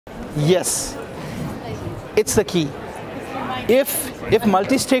Yes, it's the key. If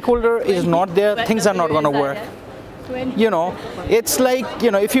multi-stakeholder is not there, things are not going to work. It's like,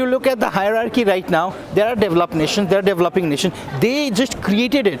 if you look at the hierarchy right now, there are developed nations, there are developing nations. They just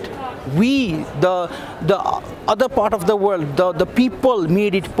created it. We, the other part of the world, the people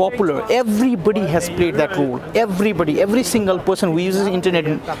made it popular. Everybody has played that role. Everybody, every single person who uses the internet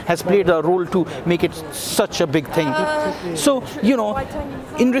has played a role to make it such a big thing. So,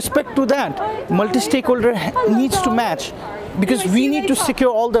 in respect to that, multi-stakeholder needs to match. Because we need to secure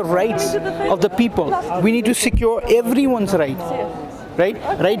all the rights of the people. We need to secure everyone's rights, right?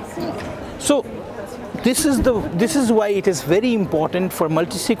 So this is why it is very important for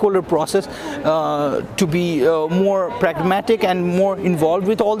multi-stakeholder process to be more pragmatic and more involved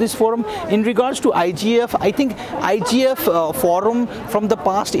with all this forum. In regards to IGF, I think IGF forum from the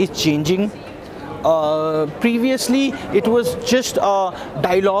past is changing. Previously, it was just a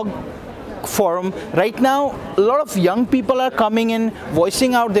dialogue forum. Right now, a lot of young people are coming in,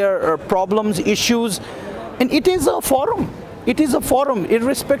 voicing out their problems, issues, and it is a forum. It is a forum,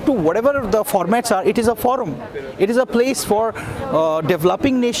 irrespective to whatever the formats are. It is a forum. It is a place for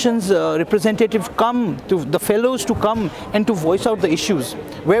developing nations representatives come, to the fellows to come and to voice out the issues.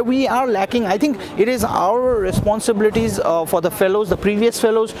 Where we are lacking, I think it is our responsibilities for the fellows, the previous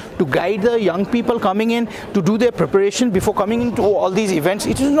fellows, to guide the young people coming in, to do their preparation before coming into all these events.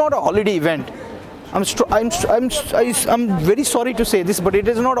 It is not a holiday event. I'm very sorry to say this, but it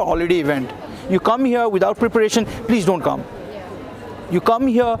is not a holiday event. You come here without preparation, please don't come. You come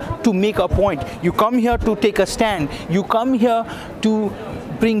here to make a point. You come here to take a stand. You come here to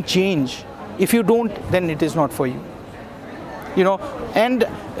bring change. If you don't, then it is not for you. And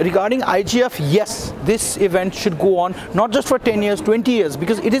regarding IGF, yes, this event should go on, not just for 10 years, 20 years,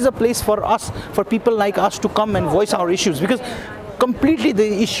 because it is a place for us, for people like us to come and voice our issues. Because completely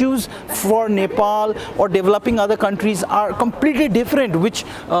the issues for Nepal or developing other countries are completely different, which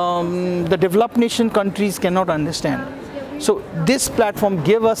the developed nation countries cannot understand. So this platform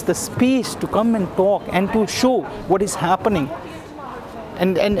gives us the space to come and talk and to show what is happening.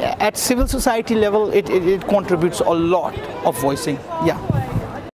 And at civil society level, it contributes a lot of voicing. Yeah.